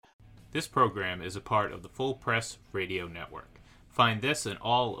This program is a part of the Full Press Radio Network. Find this and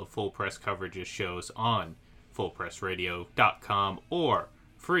all of Full Press Coverage's shows on fullpressradio.com or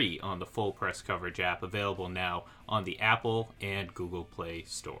free on the Full Press Coverage app, available now on the Apple and Google Play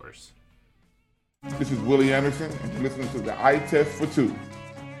stores. This is Willie Anderson, and you're listening to the Eye Test for Two.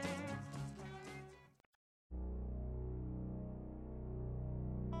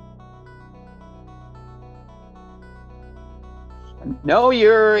 No,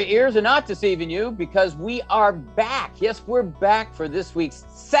 your ears are not deceiving you, because we are back. Yes, we're back for this week's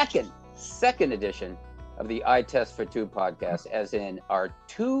second edition of the Eye Test for Two podcast, as in our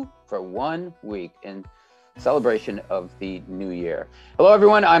 2 for 1 week in celebration of the new year. Hello,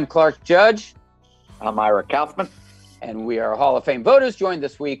 everyone. I'm Clark Judge. I'm Ira Kaufman. And we are Hall of Fame voters, joined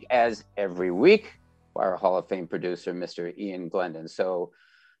this week, as every week, by our Hall of Fame producer, Mr. Ian Glendon. So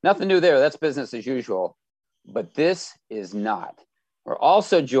nothing new there. That's business as usual. But this is not. We're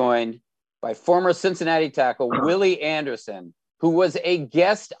also joined by former Cincinnati tackle Willie Anderson, who was a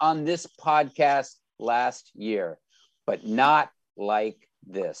guest on this podcast last year, but not like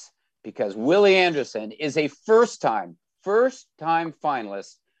this, because Willie Anderson is a first-time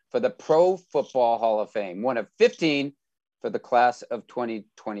finalist for the Pro Football Hall of Fame, one of 15 for the class of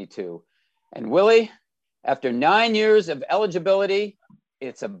 2022. And Willie, after 9 years of eligibility,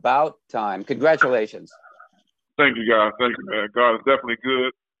 it's about time. Congratulations. Thank you, guys. Thank you, man. God is definitely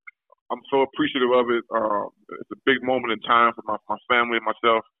good. I'm so appreciative of it. It's a big moment in time for my family and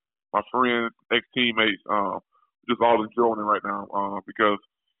myself, my friends, ex-teammates. Just all enjoying it right now because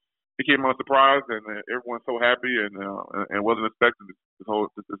it came as a surprise, and everyone's so happy and wasn't expecting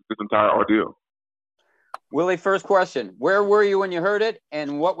this entire ordeal. Willie, first question. Where were you when you heard it,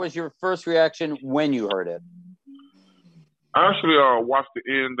 and what was your first reaction when you heard it? I actually watched the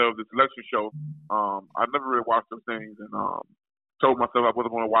end of the selection show. I never really watched those things, and told myself I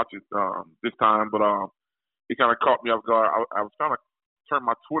wasn't going to watch it this time, but it kind of caught me off guard. I was trying to turn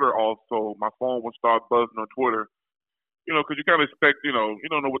my Twitter off so my phone would start buzzing on Twitter. You know, because you kind of expect, you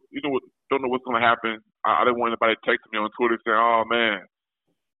don't know what's going to happen. I didn't want anybody texting me on Twitter saying, "Oh man,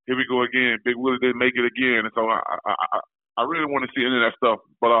 here we go again. Big Willie didn't make it again." And so I really didn't want to see any of that stuff.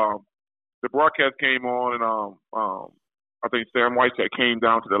 But the broadcast came on, and I think Sam Whitehead came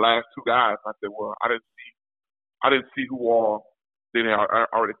down to the last two guys. I said, well, I didn't see who all they had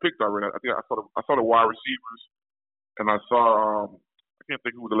already picked already. I think I saw the wide receivers, and I saw I can't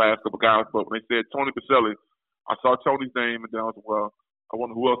think who the last couple guys, but when they said Tony Baselli, I saw Tony's name, and then I was like, well, I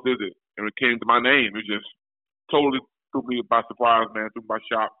wonder who else is it? And it came to my name. It just totally threw me by surprise, man, threw me by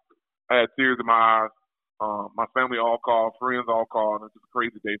shock. I had tears in my eyes. My family all called, friends all called, and it's just a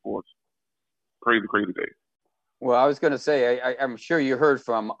crazy day for us. Crazy day. Well, I was going to say, I'm sure you heard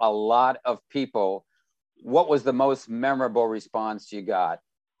from a lot of people. What was the most memorable response you got?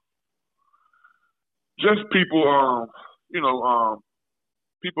 Just people,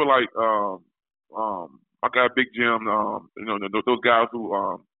 people like my guy Big Jim, those guys who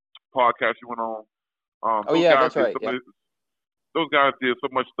podcast you went on. That's right. Yeah. Those guys did so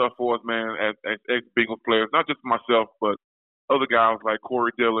much stuff for us, man, as ex-Bengals players, not just myself, but other guys like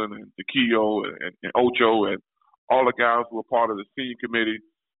Corey Dillon and Taquillo and Ocho and all the guys who were part of the senior committee,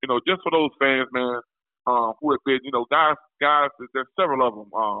 just for those fans, man, who have been, guys, there's several of them,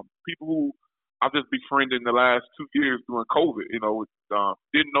 people who I've just befriended in the last 2 years during COVID,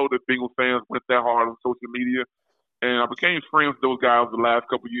 didn't know that Bengals fans went that hard on social media, and I became friends with those guys the last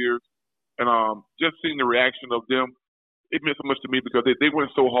couple of years, and just seeing the reaction of them, it meant so much to me because they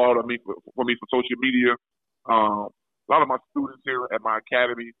went so hard on me for social media. A lot of my students here at my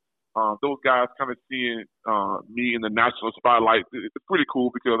academy, those guys kind of seeing me in the national spotlight, it's pretty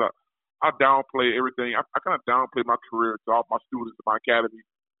cool because I downplay everything. I kind of downplay my career to all my students in my academy.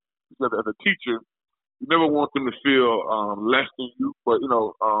 Because as a teacher, you never want them to feel less than you, but,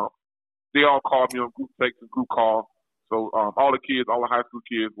 they all called me on group texts and group calls. So all the kids, all the high school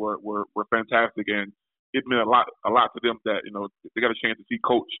kids were fantastic, and it meant a lot to them that, they got a chance to see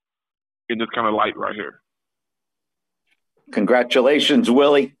Coach in this kind of light right here. Congratulations,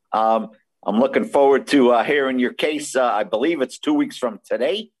 Willie. I'm looking forward to hearing your case. I believe it's 2 weeks from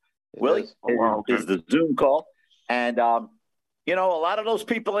today, Willie, is the Zoom call. And, a lot of those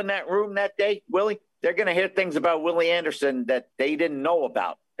people in that room that day, Willie, they're going to hear things about Willie Anderson that they didn't know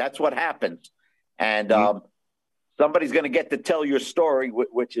about. That's what happens. And somebody's going to get to tell your story,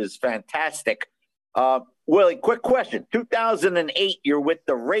 which is fantastic. Willie, quick question. 2008, you're with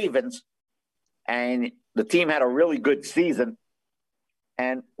the Ravens, and the team had a really good season.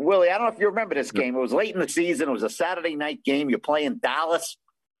 And, Willie, I don't know if you remember this game. It was late in the season. It was a Saturday night game. You're playing Dallas.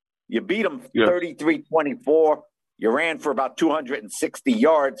 You beat them 33-24. You ran for about 260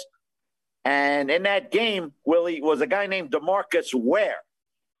 yards. And in that game, Willie, was a guy named DeMarcus Ware.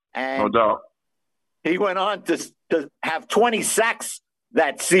 And no doubt. He went on to have 20 sacks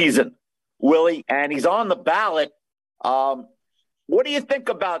that season, Willie, and he's on the ballot. What do you think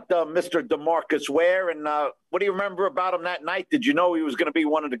about Mr. DeMarcus Ware, and what do you remember about him that night? Did you know he was going to be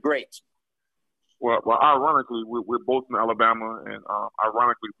one of the greats? Well, ironically, we're both from Alabama, and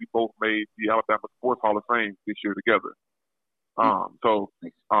ironically, we both made the Alabama Sports Hall of Fame this year together. So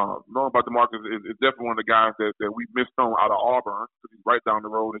knowing about DeMarcus is definitely one of the guys that we missed on out of Auburn, because he's right down the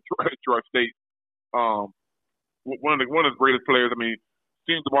road at Troy State. One of the greatest players. I mean,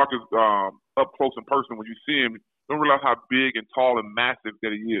 seeing DeMarcus up close in person, when you see him, you don't realize how big and tall and massive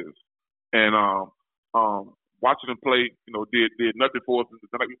that he is. And watching him play, did nothing for us.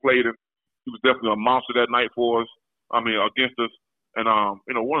 The night we played him, he was definitely a monster that night for us. I mean, against us. And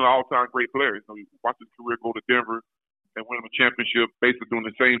one of the all-time great players. We watched his career go to Denver and win him a championship, basically doing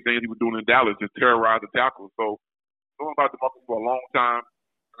the same thing he was doing in Dallas, just terrorize the tackles. So knowing about DeMarcus for a long time.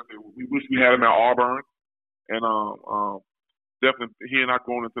 We wish we had him at Auburn, and definitely he and I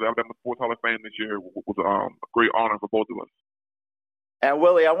going into the Alabama Sports Hall of Fame this year was a great honor for both of us. And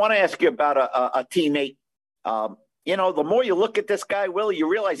Willie, I want to ask you about a teammate. The more you look at this guy, Willie,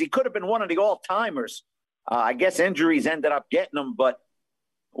 you realize he could have been one of the all-timers. I guess injuries ended up getting him, but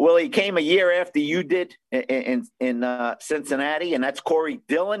Willie came a year after you did in Cincinnati, and that's Corey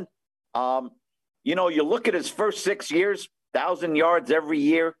Dillon. You look at his first 6 years, 1,000 yards every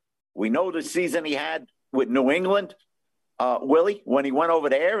year. We know the season he had with New England, Willie, when he went over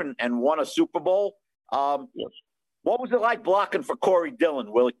there and won a Super Bowl. Yes. What was it like blocking for Corey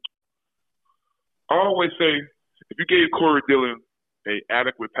Dillon, Willie? I always say, if you gave Corey Dillon an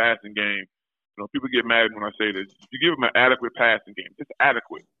adequate passing game, people get mad when I say this. If you give him an adequate passing game, just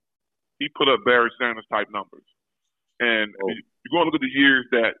adequate, he put up Barry Sanders type numbers. And you go and look at the years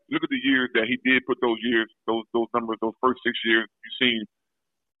that he did put those numbers, those first 6 years. You've seen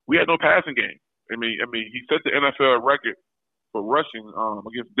we had no passing game. I mean, he set the NFL record for rushing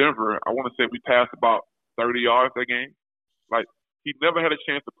against Denver. I want to say we passed about 30 yards that game. Like, he never had a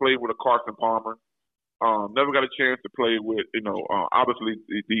chance to play with a Carson Palmer. Never got a chance to play with, obviously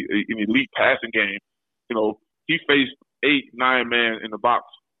an elite passing game. He faced 8-9 man in the box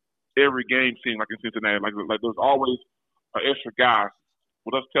every game, seemed like in Cincinnati. Like there's always an extra guy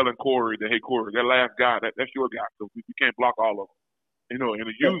with us telling Corey that, hey, Corey, that last guy, that's your guy, because we can't block all of them. And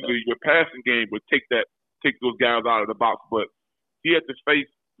usually your passing game would take those guys out of the box, but he had to face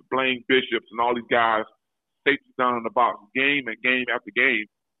Blaine Bishops and all these guys, safety down in the box, game and game after game,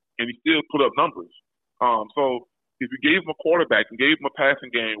 and he still put up numbers. So if you gave him a quarterback and gave him a passing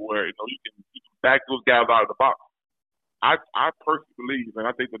game where you can back those guys out of the box, I personally believe, and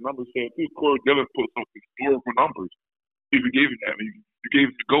I think the numbers say too, Corey Dillon put some historical numbers. If you gave him that, you gave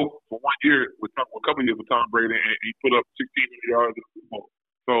him the GOAT for 1 year a couple of years with Tom Brady, and he put up 1,600 yards in the Super Bowl.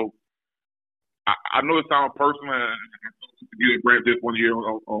 So I know it sounds personal, and I get Brad this 1 year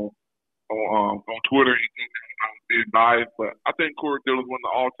on Twitter, and I was being biased, but I think Corey Dillon is one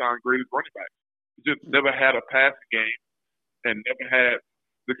of the all-time greatest running backs. He just never had a passing game and never had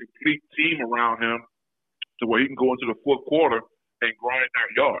the complete team around him to where he can go into the fourth quarter and grind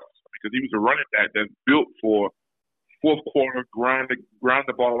out yards, because he was a running back that's built for fourth quarter, grind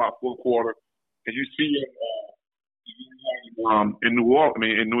the ball out fourth quarter. And you see him in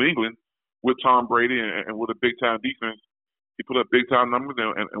New England with Tom Brady and with a big time defense, he put up big time numbers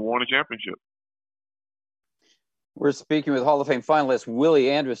and won a championship. We're speaking with Hall of Fame finalist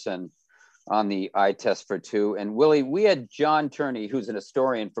Willie Anderson on the Eye Test for Two. And Willie, we had John Turney, who's an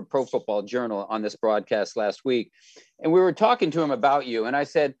historian for Pro Football Journal, on this broadcast last week. And we were talking to him about you. And I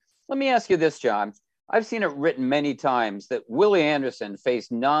said, let me ask you this, John. I've seen it written many times that Willie Anderson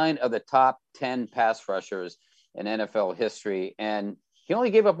faced 9 of the top 10 pass rushers in NFL history, and he only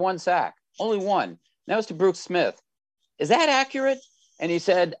gave up 1 sack, only 1. That was to Brooks Smith. Is that accurate? And he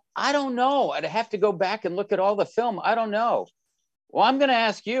said, I don't know. I'd have to go back and look at all the film. I don't know. Well, I'm going to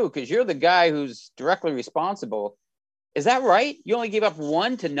ask you, because you're the guy who's directly responsible. Is that right? You only gave up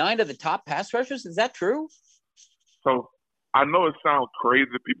 1 to 9 of the top pass rushers? Is that true? So I know it sounds crazy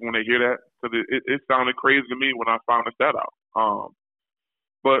to people when they hear that, because it sounded crazy to me when I found the stat out.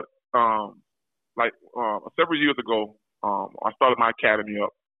 But several years ago, I started my academy up.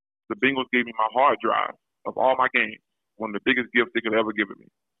 The Bengals gave me my hard drive of all my games, one of the biggest gifts they could ever give me.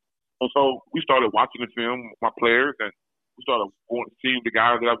 And so we started watching the film with my players, and we started seeing the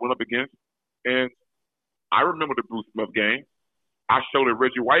guys that I went up against. And I remember the Bruce Smith game. I showed a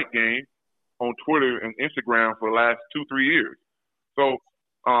Reggie White game on Twitter and Instagram for the last 2-3 years. So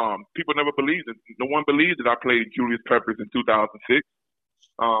people never believed it. No one believed that I played Julius Peppers in 2006.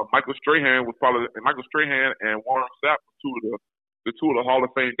 Michael Strahan and Warren Sapp were the two of the Hall of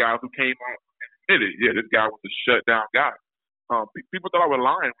Fame guys who came out and admitted, yeah, this guy was a shutdown guy. People thought I was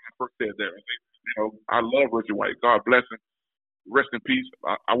lying when I first said that. I love Reggie White. God bless him. Rest in peace.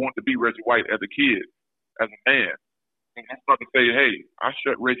 I wanted to be Reggie White as a kid, as a man. And I started to say, hey, I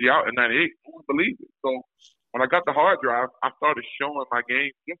shut Reggie out in '98. Who would believe it? So when I got the hard drive, I started showing my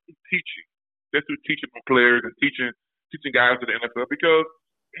game just through teaching my players and teaching guys to the NFL because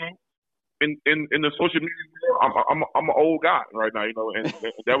in the social media world, I'm an old guy right now, and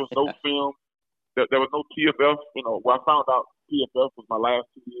there was no film, there was no PFF. When I found out PFF was my last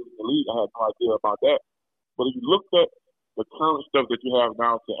 2 years in the league, I had no idea about that. But if you looked at the current stuff that you have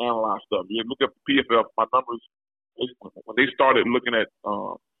now to analyze stuff, you look at PFF, my numbers, when they started looking at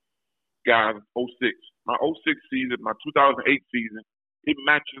guys in 06, my 06 season, my 2008 season, it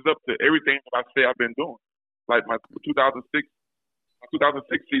matches up to everything that I say I've been doing. Like my 2006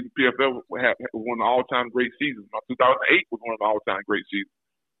 season, PFL was one of the all-time great seasons. My 2008 was one of the all-time great seasons.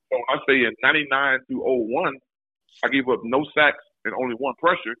 So when I say in '99 through '01, I gave up no sacks and only one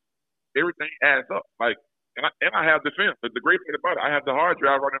pressure, everything adds up. And I have the film. But the great thing about it, I have the hard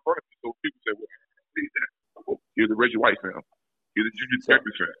drive right in front of me. So people say, well, you're the Reggie White film. You're the Junior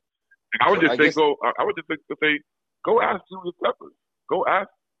Peppers fan. And I would just say, go ask Junior Peppers. Go ask,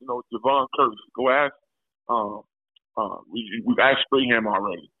 Javon Curse. Go ask, we've asked Strahan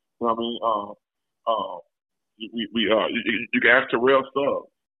already. You know what I mean? You can ask Terrell Stubbs.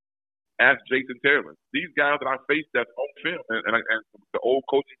 Ask Jason Taylor. These guys that I faced that's on film, and the old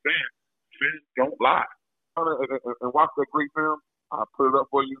coaching fans don't lie. And watch that great film. I'll put it up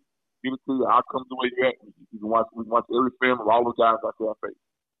for you. Give it to you. I'll come to where you're at. We can watch every film of all those guys I say I faced.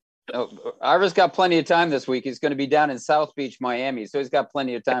 Oh, Ira's got plenty of time this week. He's going to be down in South Beach, Miami, so he's got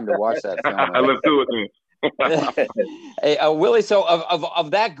plenty of time to watch that film. Right? Let's do it then. Hey, Willie, so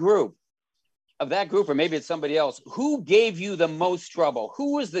of that group, or maybe it's somebody else, who gave you the most trouble?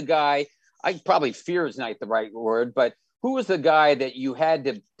 Who was the guy, probably fear is not the right word, but who was the guy that you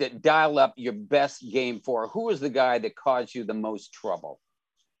had to dial up your best game for? Who was the guy that caused you the most trouble?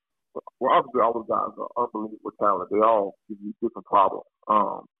 Well, obviously, all those guys are unbelievable talent. They all give you different problems.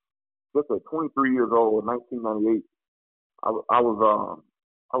 Just at 23 years old in 1998, I was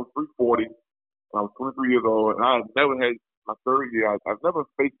 340. I was 23 years old, and I had never had my third year. I've never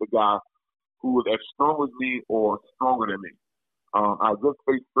faced a guy who was as strong as me or stronger than me. I just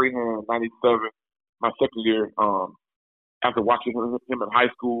faced Strahan in '97, my second year. After watching him in high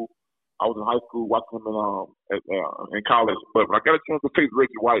school, I was in high school watching him in college. But when I got a chance to face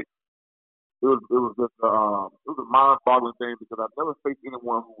Reggie White, it was a mind-boggling thing because I've never faced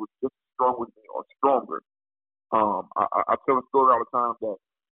anyone who was just as strong with me or stronger. I tell a story all the time that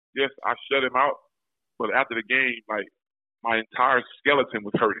yes, I shut him out, but after the game, my entire skeleton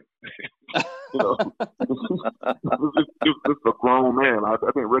was hurting. Just a grown man. I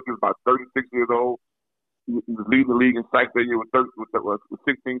think Reggie was about 36 years old. He was leading the league in sacks that year with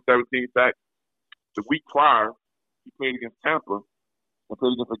 16, 17 sacks. The week prior, he played against Tampa. I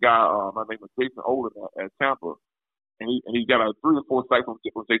played against a guy, my name was Jason Oldham at Tampa, and he got 3 or 4 sacks from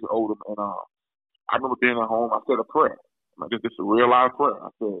Jason Oldham. And I remember being at home. I said a prayer. This is a real live prayer. I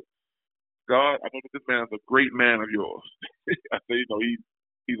said, God, I know that this man is a great man of yours. I said,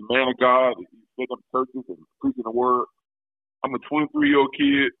 he's a man of God. He's setting up churches and preaching the word. I'm a 23-year-old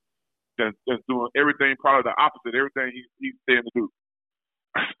kid that's doing everything, probably the opposite, everything he's saying to do.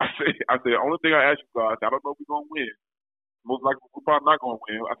 I said, the only thing I ask you, God, I don't know if we're going to win. Most likely we're probably not going to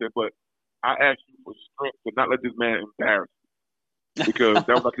win. I said, but I ask you for strength to not let this man embarrass me. Because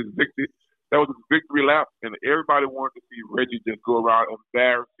that was like his victory. That was his victory lap, and everybody wanted to see Reggie just go around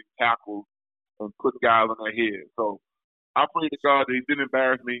embarrassing tackles and put guys on their head. So I pray to God that he didn't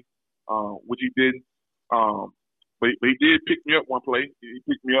embarrass me, which he didn't. But he did pick me up one play. He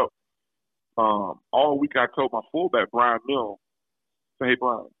picked me up. All week I told my fullback, Brian Mills, hey,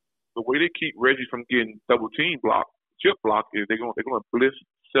 Brian, the way they keep Reggie from getting double team blocked, chip block, is they're going to blitz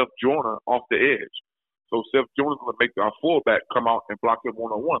Seth Joyner off the edge. So Seth Joyner's going to make our fullback come out and block him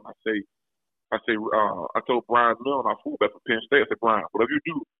one-on-one. I told Brian Mills, our fullback for Penn State, I said, Brian, whatever you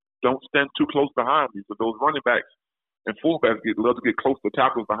do, don't stand too close behind me. So those running backs and fullbacks love to get close to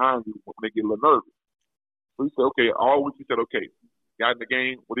tackles behind you when they get a little nervous. So he said, okay, all week he said, okay, got in the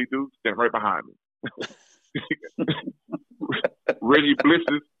game, what do he do? Stand right behind me. Reggie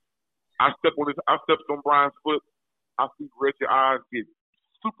blitzes. I step on Brian's foot. I see Reggie's eyes get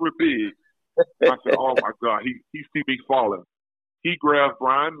super big. I said, oh my God, he see me falling. He grabs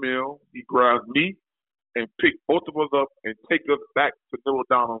Brian Mills, he grabs me, and pick both of us up and take us back to Middle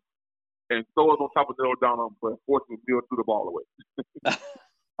Donald and throw us on top of Neil Donald, but unfortunately, Neil threw the ball away.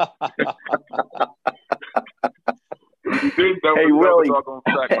 Hey, Willie.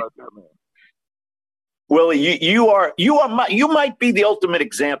 Willie, you might be the ultimate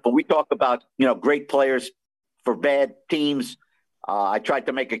example. We talk about, great players for bad teams. I tried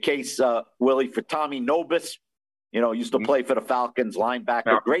to make a case, Willie, for Tommy Nobis. Used to play for the Falcons,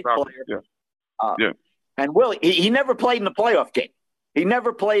 linebacker, great player. Yeah. And Willie, he never played in a playoff game. He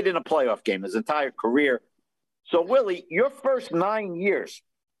never played in a playoff game his entire career. So, Willie, your first 9 years,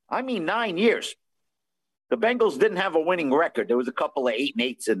 9 years, the Bengals didn't have a winning record. There was a couple of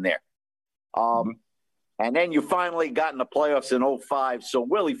 8-8s in there. And then you finally got in the playoffs in 2005. So,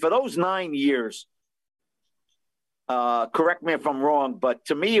 Willie, for those 9 years, correct me if I'm wrong, but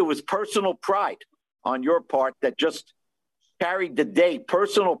to me it was personal pride on your part that just carried the day.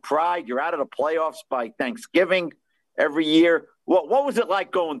 Personal pride. You're out of the playoffs by Thanksgiving every year. What was it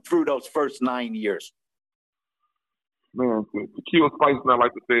like going through those first 9 years? Man, to kill spice, I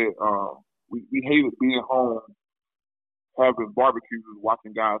like to say, we hated being home, having barbecues,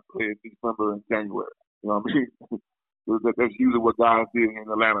 watching guys play in December and January. You know what I mean? That's usually what guys did in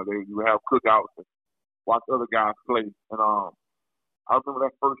Atlanta. You would have cookouts and watch other guys play. And I remember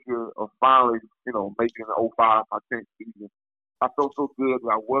that first year of finally, making the 2005, my 10th season. I felt so good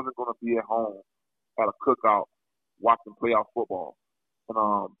that I wasn't going to be at home at a cookout watching playoff football. And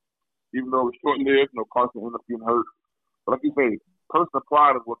even though it was short-lived, Carson ended up getting hurt. But like you say, personal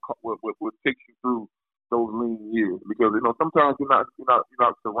pride is what takes you through those lean years, because sometimes you're not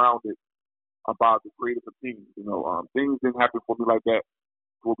surrounded about the greatest of teams. Things didn't happen for me like that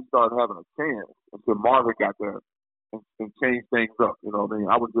before we started having a chance until Marvin got there and changed things up.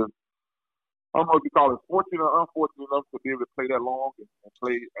 I was just, I don't know if you call it fortunate or unfortunate enough to be able to play that long and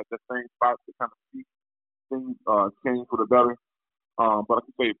play at the same spot to kind of see things change for the better. But like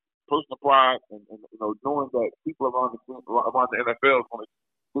you say, personal pride and knowing that people around the NFL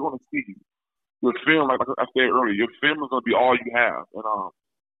they're going to see you. Your film, like I said earlier, your film is going to be all you have. And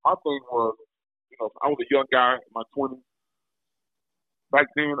my thing was, I was a young guy in my 20s. Back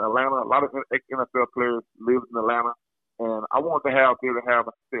then, Atlanta, a lot of ex-NFL players lived in Atlanta. And I wanted to have, like I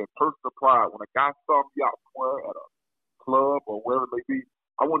said, personal pride. When a guy saw me out somewhere at a club or wherever it may be,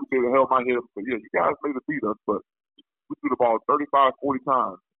 I wanted to be able to hold my head up and say, yeah, you guys may have beat us, but we threw the ball 35, 40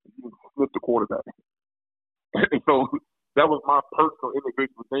 times. And you didn't slip the quarterback. And so that was my personal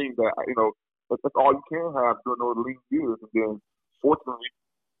individual thing that, that's all you can have during those lean years. And then, fortunately,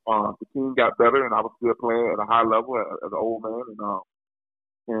 the team got better, and I was still playing at a high level as an old man,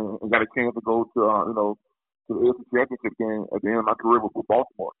 and got a chance to go to the AFC Championship game at the end of my career with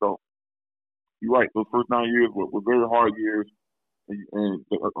Baltimore. So you're right; those first 9 years were very hard years, and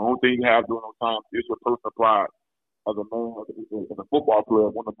the only thing you have during those times is your personal pride as a man, as a football player,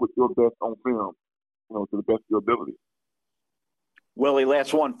 want to put your best on film, to the best of your ability. Willie,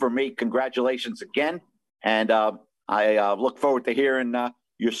 last one for me. Congratulations again, and I look forward to hearing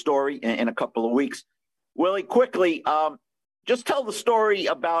your story in a couple of weeks. Willie, quickly, just tell the story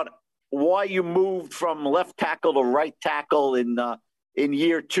about why you moved from left tackle to right tackle in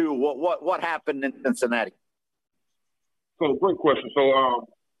year two. What happened in Cincinnati? So, great question. So,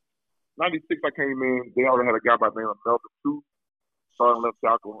 96, I came in. They already had a guy by the name of Melvin Two, starting left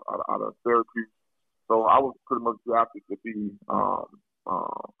tackle out of Syracuse. So I was pretty much drafted to be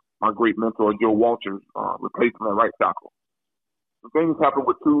my great mentor, Joe Walters, replacement at right tackle. The things happened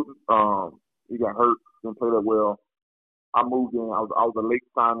with Two. He got hurt, didn't play that well. I moved in. I was a late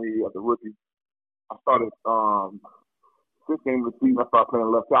signee as a rookie. I started 6 games of the season. I started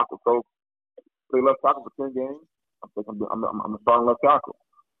playing left tackle. So played left tackle for 10 games. I think I'm a starting left tackle.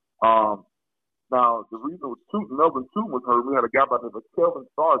 Now, the reason was Melvin Two was hurt. We had a guy by the name of Kevin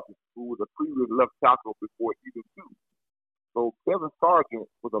Sargent, who was a previous left tackle before even Two. So Kevin Sargent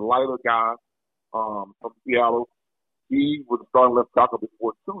was a lighter guy from Seattle. He was a starting left tackle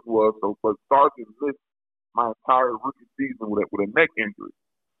before Two was. So, but Sargent missed my entire rookie season with a neck injury.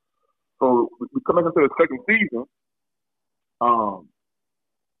 So we come into the second season.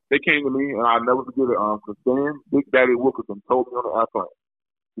 They came to me, and I never forget it. Because Dan, Big Daddy Wilkerson, told me on the airplane.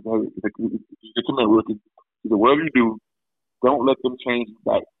 He said, "Hey, come here, rookie." He said, "Whatever you do, don't let them change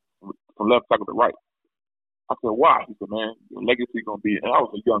back from left tackle to right." I said, "Why?" He said, "Man, your legacy gonna be." And I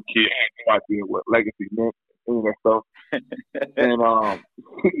was a young kid; I had no idea what legacy meant, any of that stuff. And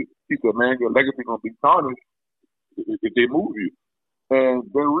he said, "Man, your legacy gonna be tarnished if they move you." And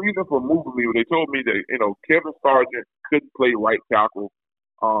the reason for moving me, they told me that Kevin Sargent couldn't play right tackle.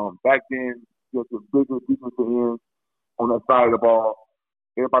 Back then, just the bigger defensive ends on that side of the ball.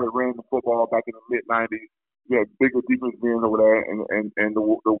 Everybody ran the football back in the mid-'90s. We had bigger defense men over there, and the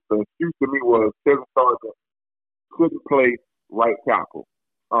excuse to me was Kevin Sargent couldn't play right tackle.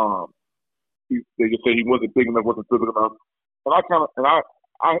 They just said he wasn't big enough, wasn't physical enough. And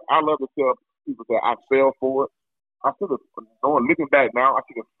I love to tell people that I fell for it. I should have, looking back now, I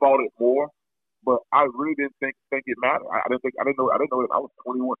should have fought it more. But I really didn't think it mattered. I didn't know that I was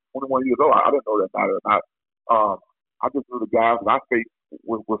 21 years old. I didn't know that mattered. I just knew the guys that I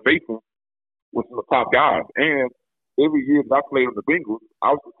were facing was some of the top guys. And every year that I played with the Bengals,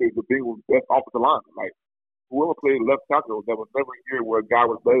 I was considered the Bengals' best offensive lineman. Like, whoever played left tackle, there was never a year where a guy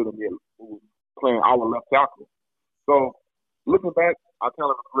was better than me who was playing our left tackle. So, looking back, I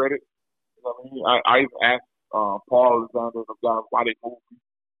kind of regret it. You know what I mean? I even asked Paul Alexander and the guys why they moved me.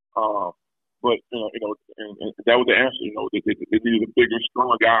 But, and that was the answer. They needed a bigger,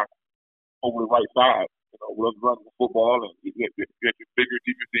 stronger guy over the right side. With us running the football, and you get your bigger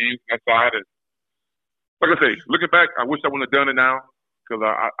defensive ends on that side. And like I say, looking back, I wish I wouldn't have done it now because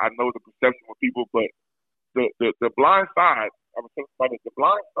I know the perception of people. But the blind side, I was talking about it, the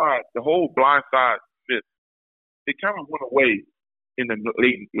blind side, the whole blind side myth, it kind of went away in the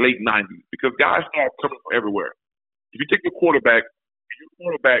late 90s because guys started coming from everywhere. If you take your quarterback, and your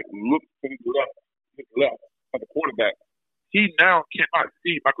quarterback looks to his left at the quarterback, he now cannot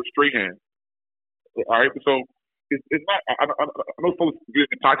see Michael Strahan. All right, so it's not. I know folks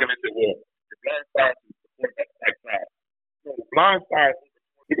get talking and say, "Well, the blind side is the quarterback's right side." No, the blind side.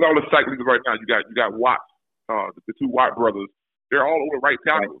 Look at all the sack leaders right now. You got Watts, the two Watt brothers. They're all over right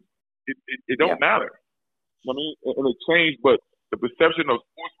tackles. It don't matter. I mean, and it changed, but the perception of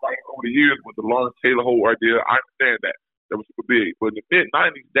sports writing over the years with the Lawrence Taylor whole idea, I understand that was super big. But in the mid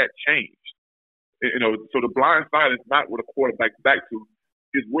 '90s, that changed. So the blind side is not what a quarterback's back to.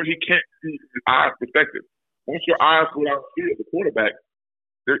 Is where he can't see his eyes perspective. Once your eyes go down the field, the quarterback,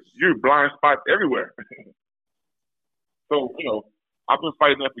 you're blind spots everywhere. So, I've been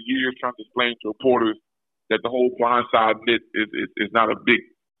fighting that for years, trying to explain to reporters that the whole blind side myth is not a big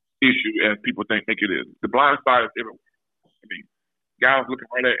issue as people think it is. The blind side is everywhere. I mean, guys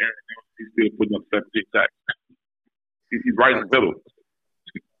looking right at Aaron Jones, he's still putting up 17 sacks. He's right in the middle.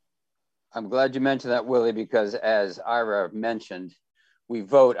 I'm glad you mentioned that, Willie, because as Ira mentioned, we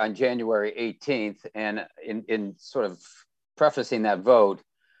vote on January 18th, and in sort of prefacing that vote,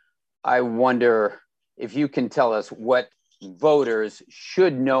 I wonder if you can tell us what voters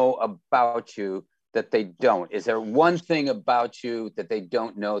should know about you that they don't. Is there one thing about you that they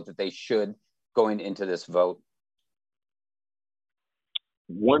don't know that they should going into this vote?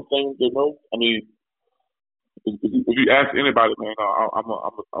 One thing they know, I mean, if you ask anybody, man, I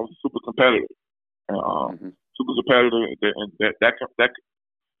was super competitive. Super competitive, and that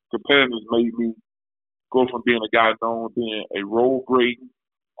competitiveness made me go from being a guy known being a role great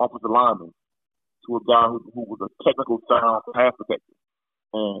offensive lineman to a guy who was a technical sound pass protector.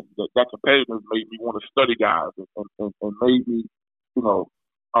 And that competitiveness made me want to study guys and made me,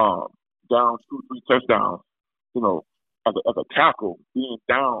 down 2-3 touchdowns, as a tackle, being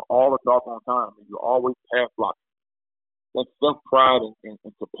down all the doggone time, and you're always pass blocking. That self-pride and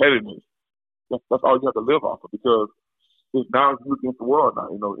competitiveness, that's all you have to live off of, because it's now you against the world now.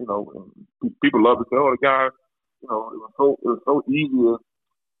 And people love to say, "Oh, the guys, it was so easy."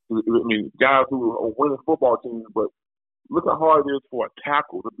 I mean, guys who are winning football teams, but look how hard it is for a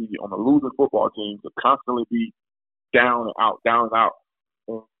tackle to be on a losing football team to constantly be down and out,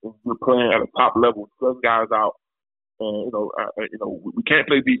 and you're playing at a top level, stress guys out, and we can't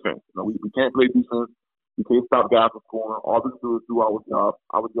play defense. We can't play defense. We can't stop guys from scoring. All we do is do our job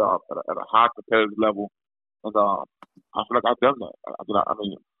at a high competitive level, and I feel like I've done that. I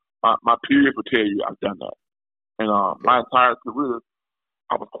mean, my peers will tell you I've done that, and my entire career,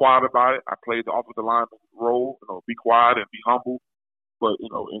 I was quiet about it. I played the offensive lineman role, be quiet and be humble. But in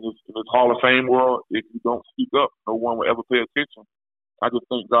this Hall of Fame world, if you don't speak up, no one will ever pay attention. I just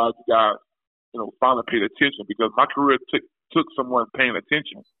thank God you guys, finally paid attention, because my career took someone paying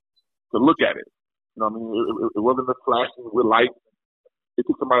attention to look at it. I mean, it wasn't the flashing with lights. It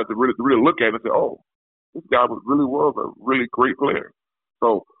took somebody to really look at it and say, "Oh, this guy really was a really great player."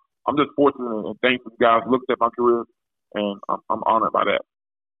 So I'm just fortunate and thankful you guys looked at my career, and I'm honored by that.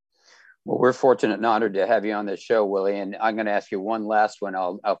 Well, we're fortunate and honored to have you on this show, Willie. And I'm going to ask you one last one.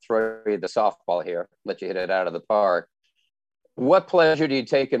 I'll throw you the softball here, let you hit it out of the park. What pleasure do you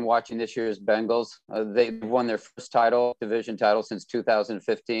take in watching this year's Bengals? They've won their first division title since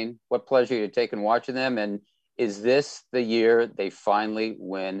 2015. What pleasure do you take in watching them? And is this the year they finally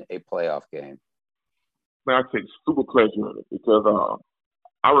win a playoff game? Man, I take super pleasure in it, because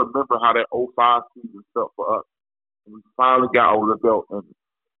I remember how that 2005 season felt for us. And we finally got over the belt, and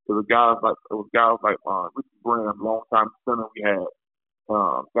It was guys like Ricky Graham, longtime center we had.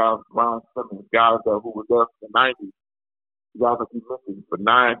 Guys Brian Simmons, guys who were there for the '90s. Guys like you mentioned for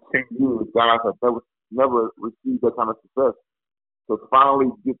 9, 10 years, guys have never received that kind of success. So to finally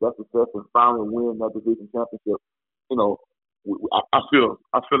get that success and finally win that division championship, you know, I feel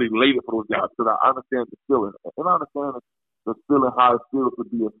elated for those guys because I understand the feeling, and I understand the feeling how it feels to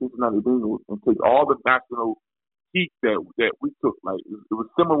be a Cincinnati Bengals and take all the national heat that we took. Like it was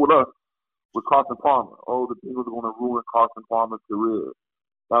similar with us with Carson Palmer. Oh, the Bengals are going to ruin Carson Palmer's career.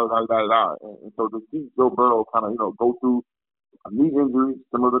 And so to see Joe Burrow kind of go through a knee injury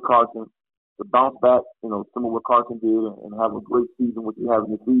similar to Carson, to bounce back, similar to what Carson did, and have a great season, which he has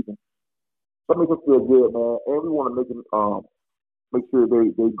in the season. That makes us feel good, man. And we want to make sure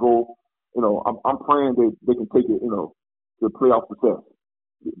they go. I'm praying they can take it, to playoff success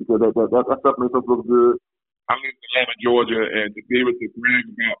because that stuff makes us look good. I live in Atlanta, Georgia, and to be able to brag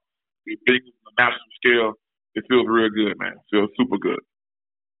about the Bengals on a national scale, it feels real good, man. It feels super good.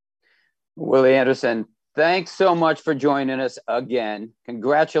 Willie Anderson, thanks so much for joining us again.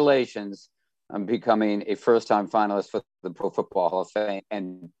 Congratulations on becoming a first-time finalist for the Pro Football Hall of Fame,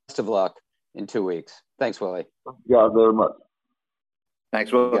 and best of luck in 2 weeks. Thanks, Willie. Thank you guys very much.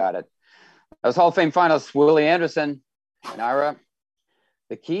 Thanks, Willie. Got it. That was Hall of Fame finalist Willie Anderson. And Ira,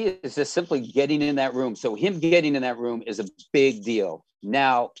 the key is just simply getting in that room. So him getting in that room is a big deal.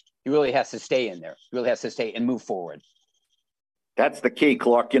 Now he really has to stay in there. He really has to stay and move forward. That's the key,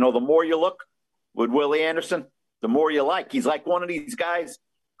 Clark. The more you look with Willie Anderson, the more you like. He's like one of these guys.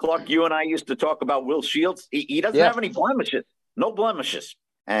 Clark, you and I used to talk about Will Shields. He doesn't have any blemishes, no blemishes.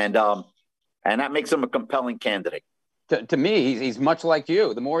 And that makes him a compelling candidate. To me, he's much like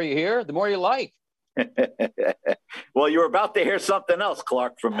you. The more you hear, the more you like. Well, you're about to hear something else,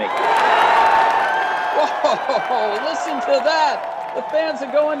 Clark, from me. Whoa, listen to that. The fans are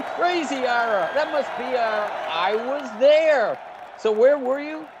going crazy, Ira. That must be I was there. So where were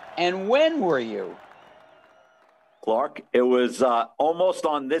you and when were you? Clark, it was almost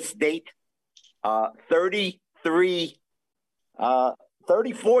on this date,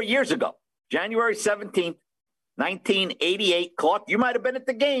 34 years ago, January 17th, 1988. Clark, you might have been at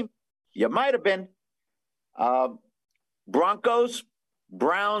the game. You might have been. Broncos,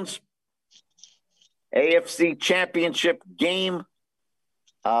 Browns, AFC Championship game,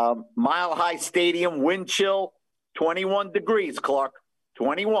 Mile High Stadium, wind chill, 21 degrees, Clark,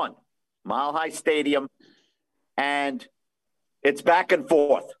 21, Mile High Stadium. And it's back and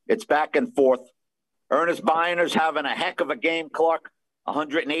forth. It's back and forth. Ernest Byner's having a heck of a game, Clark,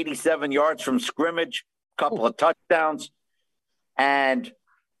 187 yards from scrimmage, couple of touchdowns. And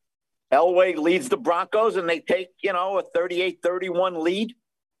Elway leads the Broncos, and they take, a 38-31 lead,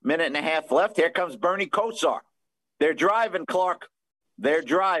 minute and a half left. Here comes Bernie Kosar. They're driving, Clark. They're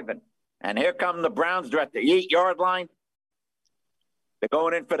driving. And here come the Browns. They're at the 8-yard line. They're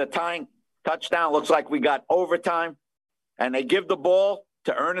going in for the tying touchdown. Looks like we got overtime. And they give the ball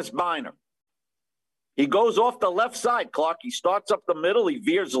to Ernest Byner. He goes off the left side, Clark. He starts up the middle. He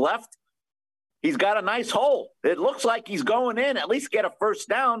veers left. He's got a nice hole. It looks like he's going in, at least get a first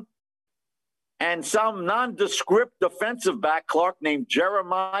down. And some nondescript defensive back, Clark, named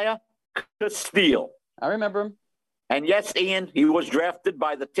Jeremiah Castile. I remember him. And yes, Ian, he was drafted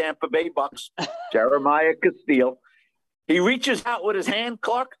by the Tampa Bay Bucks, Jeremiah Castile. He reaches out with his hand,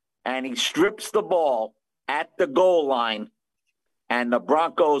 Clark, and he strips the ball at the goal line. And the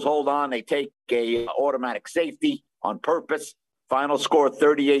Broncos hold on. They take a automatic safety on purpose. Final score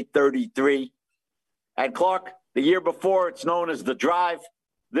 38-33. And Clark, the year before, it's known as the drive.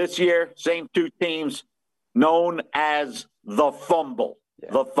 This year, same two teams, known as the fumble.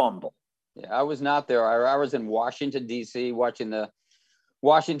 Yeah. The fumble. Yeah, I was not there. I was in Washington, D.C., watching the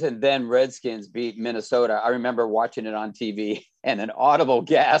Washington then Redskins beat Minnesota. I remember watching it on TV and an audible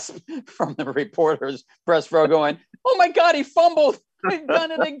gasp from the reporters, press row going, "Oh, my God, he fumbled. They've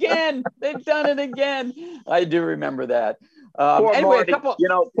done it again. They've done it again." I do remember that. Anyway, Marty,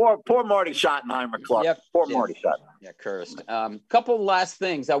 poor Marty Schottenheimer, Clark. Yep, Marty Schottenheimer. Yeah, cursed. Couple last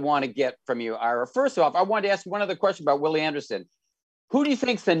things I want to get from you, Ira. First off, I wanted to ask one other question about Willie Anderson. Who do you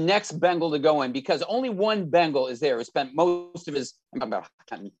think's the next Bengal to go in? Because only one Bengal is there who spent most of his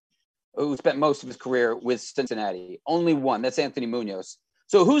career with Cincinnati. Only one. That's Anthony Munoz.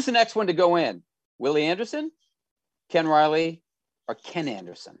 So who's the next one to go in? Willie Anderson, Ken Riley, or Ken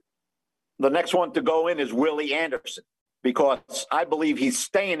Anderson? The next one to go in is Willie Anderson, because I believe he's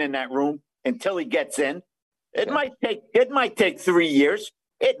staying in that room until he gets in. It might take 3 years.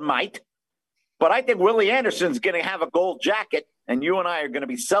 It might. But I think Willie Anderson's going to have a gold jacket, and you and I are going to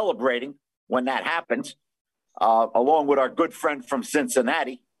be celebrating when that happens, along with our good friend from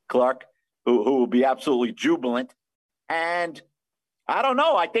Cincinnati, Clark, who will be absolutely jubilant. And I don't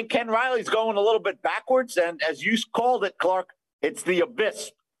know. I think Ken Riley's going a little bit backwards. And as you called it, Clark, it's the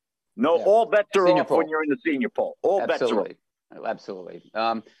abyss. All bets are Senior off poll. when you're in the senior poll. All bets are off. Absolutely.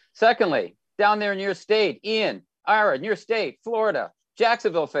 Secondly, down there in your state, Ian, Ira, in your state, Florida,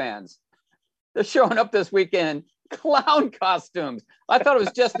 Jacksonville fans, they're showing up this weekend in clown costumes. I thought it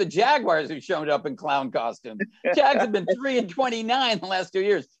was just the Jaguars who showed up in clown costumes. Jags have been 3-29 the last 2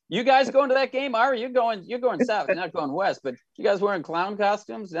 years. You guys going to that game? Ira, you're going south, you're not going west, but you guys wearing clown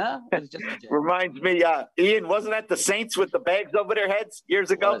costumes? No? It was just the Jaguars. Reminds me, Ian, wasn't that the Saints with the bags over their heads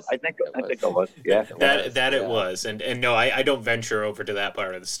years ago? I think it was. Yeah, it was. And no, I don't venture over to that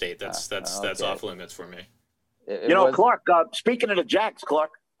part of the state. That's off limits for me. Clark. Speaking of the Jacks,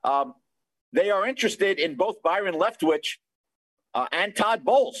 Clark, they are interested in both Byron Leftwich and Todd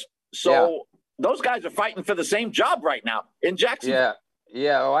Bowles. So those guys are fighting for the same job right now in Jacksonville.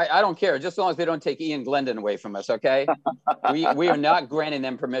 Yeah. Oh, I don't care. Just as long as they don't take Ian Glendon away from us, okay? we are not granting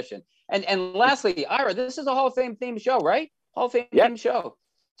them permission. And lastly, Ira, this is a Hall of Fame themed show, right? Hall of Fame themed show.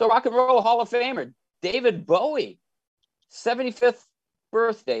 So Rock and Roll Hall of Famer David Bowie, 75th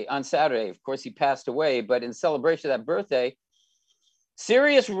birthday on Saturday. Of course, he passed away, but in celebration of that birthday,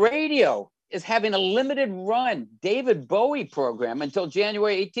 Sirius Radio is having a limited run David Bowie program until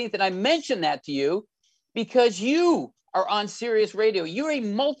January 18th. And I mentioned that to you because you are on Sirius Radio. You're a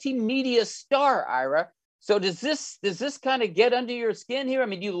multimedia star, Ira. So does this kind of get under your skin here? I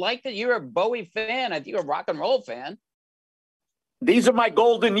mean, you like that? You're a Bowie fan. I think you're a rock and roll fan. These are my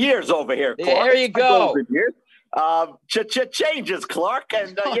golden years over here, Clark. There you go. Changes, Clark.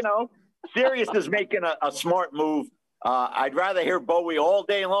 And, Sirius is making a smart move. I'd rather hear Bowie all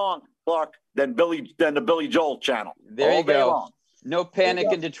day long, Clark, than the Billy Joel channel. There you go. No panic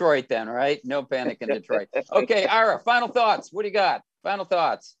in Detroit then, right? No panic in Detroit. Okay, Ira, final thoughts. What do you got? Final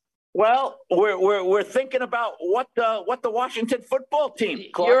thoughts. Well, we're thinking about what the Washington football team,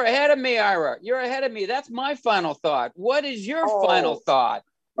 Clark. You're ahead of me, Ira. You're ahead of me. That's my final thought. What is your final thought?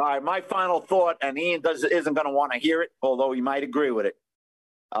 All right, my final thought, and Ian isn't going to want to hear it, although he might agree with it.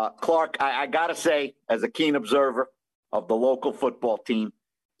 Clark, I got to say, as a keen observer of the local football team,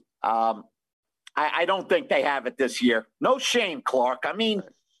 I don't think they have it this year. No shame, Clark. I mean,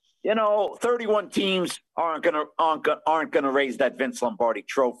 31 teams aren't gonna raise that Vince Lombardi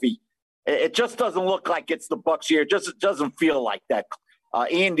trophy. It just doesn't look like it's the Bucs year. It just doesn't feel like that.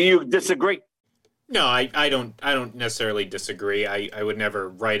 Ian, do you disagree? No, I don't necessarily disagree. I would never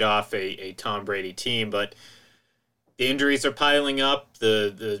write off a Tom Brady team, but the injuries are piling up.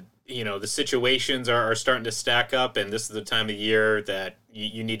 The situations are starting to stack up, and this is the time of year that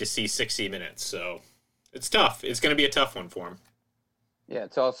you need to see 60 minutes. So it's tough. It's going to be a tough one for him. Yeah,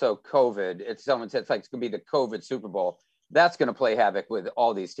 it's also COVID. Someone said it's going to be the COVID Super Bowl. That's going to play havoc with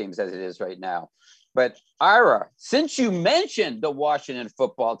all these teams as it is right now. But Ira, since you mentioned the Washington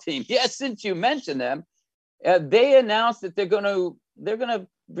football team, yes, since you mentioned them, they announced that they're going to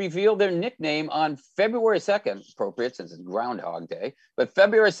reveal their nickname on February 2nd, appropriate since it's Groundhog Day, but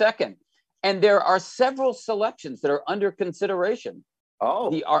February 2nd. And there are several selections that are under consideration.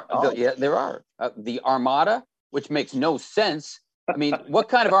 There are. The Armada, which makes no sense. I mean, what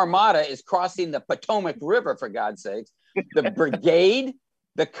kind of armada is crossing the Potomac River, for God's sakes? The Brigade,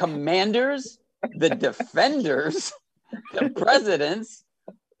 the Commanders, the Defenders, the Presidents,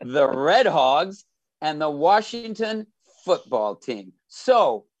 the Red Hogs, and the Washington football team.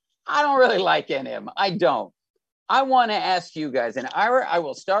 So I don't really like any of them. I don't. I want to ask you guys, and Ira, I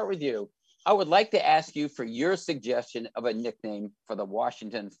will start with you. I would like to ask you for your suggestion of a nickname for the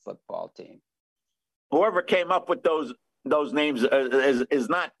Washington football team. Whoever came up with those names is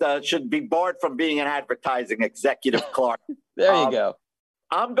not should be barred from being an advertising executive, Clark. There you go.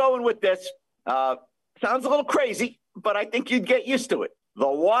 I'm going with this. Sounds a little crazy, but I think you'd get used to it. The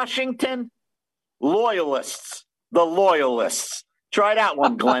Washington Loyalists. The Loyalists. Try that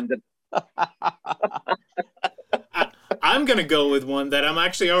one, Glendon. I'm going to go with one that I'm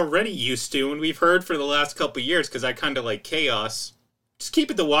actually already used to, and we've heard for the last couple of years because I kind of like chaos. Just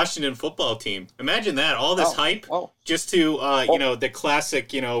keep it the Washington football team. Imagine that, all this hype, just to, the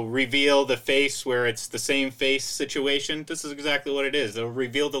classic, reveal the face where it's the same face situation. This is exactly what it is. They'll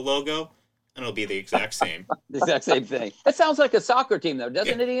reveal the logo, and it'll be the exact same. The exact same thing. That sounds like a soccer team, though,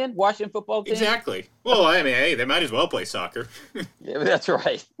 doesn't it, Ian? Washington football team? Exactly. Well, I mean, hey, they might as well play soccer. Yeah, that's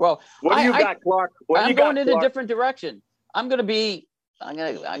right. Well, what do you got, Clark? I'm going in a different direction. I'm going to be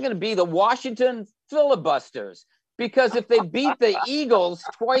the Washington Filibusters. Because if they beat the Eagles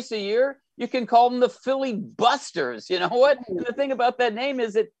twice a year, you can call them the Philly Busters. You know what? And the thing about that name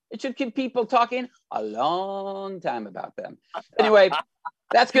is it should keep people talking a long time about them. Anyway,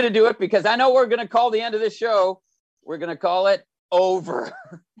 That's going to do it, because I know we're going to call the end of this show. We're going to call it over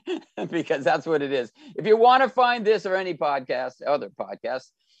because that's what it is. If you want to find this or any podcast, other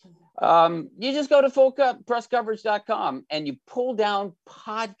podcasts, you just go to fullpresscoverage.com and you pull down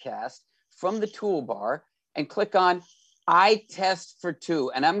podcast from the toolbar and click on I Test for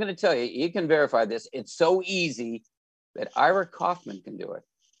Two. And I'm going to tell you, you can verify this. It's so easy that Ira Kaufman can do it.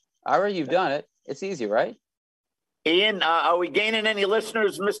 Ira, you've done it. It's easy, right? Ian, are we gaining any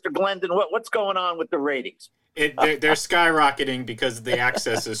listeners, Mr. Glendon? What's going on with the ratings? They're skyrocketing because the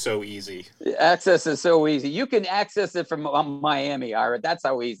access is so easy. The access is so easy. You can access it from Miami, Ira. That's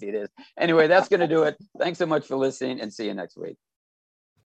how easy it is. Anyway, that's going to do it. Thanks so much for listening, and see you next week.